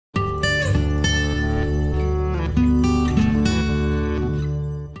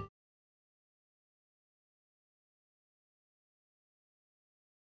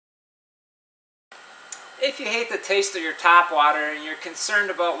if you hate the taste of your tap water and you're concerned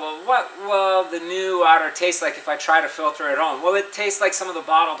about, well, what will the new water taste like if I try to filter it at home? Well, it tastes like some of the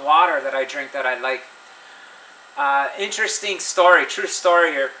bottled water that I drink that I like. Interesting story, true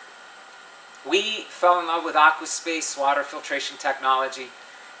story here. We fell in love with Aquaspace water filtration technology.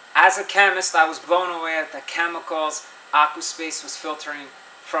 As a chemist, I was blown away at the chemicals Aquaspace was filtering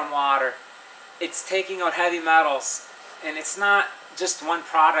from water. It's taking out heavy metals, and it's not just one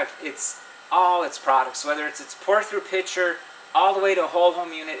product, it's all its products, whether it's its pour-through pitcher, all the way to a whole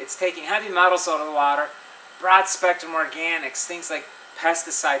home unit. It's taking heavy metals out of the water, broad spectrum organics, things like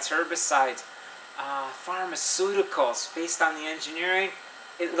pesticides, herbicides, pharmaceuticals. Based on the engineering,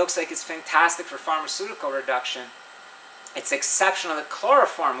 it looks like it's fantastic for pharmaceutical reduction. It's exceptional. The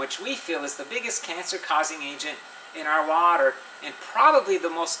chloroform, which we feel is the biggest cancer-causing agent in our water, and probably the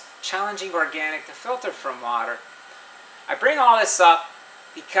most challenging organic to filter from water. I bring all this up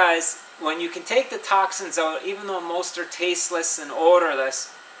because when you can take the toxins out, even though most are tasteless and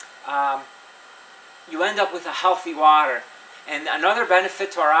odorless, you end up with a healthy water. And another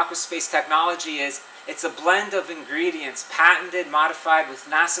benefit to our Aquaspace technology is it's a blend of ingredients, patented, modified with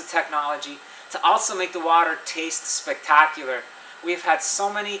NASA technology, to also make the water taste spectacular. We've had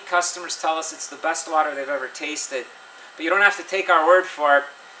so many customers tell us it's the best water they've ever tasted. But you don't have to take our word for it.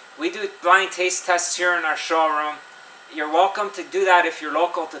 We do blind taste tests here in our showroom. You're welcome to do that if you're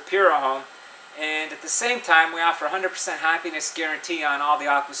local to Purahome. And at the same time, we offer 100% happiness guarantee on all the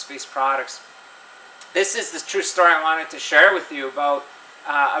Aquaspace products. This is the true story I wanted to share with you about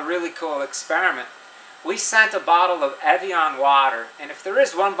a really cool experiment. We sent a bottle of Evian water, and if there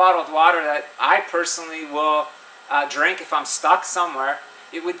is one bottled water that I personally will drink if I'm stuck somewhere,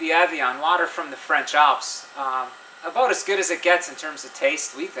 it would be Evian, water from the French Alps. About as good as it gets in terms of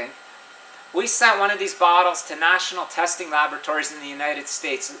taste, we think. We sent one of these bottles to National Testing Laboratories in the United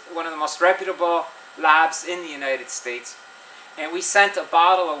States, one of the most reputable labs in the United States. And we sent a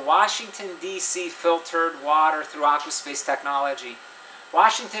bottle of Washington, D.C. filtered water through Aquaspace technology.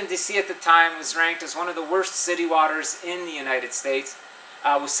 Washington, D.C. at the time was ranked as one of the worst city waters in the United States,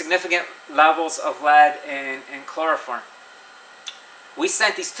 with significant levels of lead and chloroform. We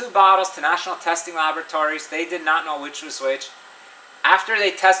sent these two bottles to National Testing Laboratories. They did not know which was which. After they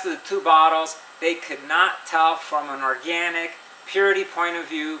tested the two bottles, they could not tell from an organic, purity point of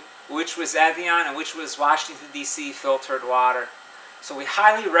view which was Evian and which was Washington, D.C. filtered water. So we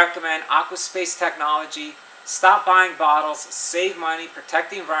highly recommend Aquaspace technology. Stop buying bottles, save money,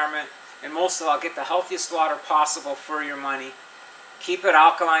 protect the environment, and most of all, get the healthiest water possible for your money. Keep it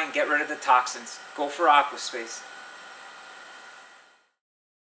alkaline, get rid of the toxins. Go for Aquaspace.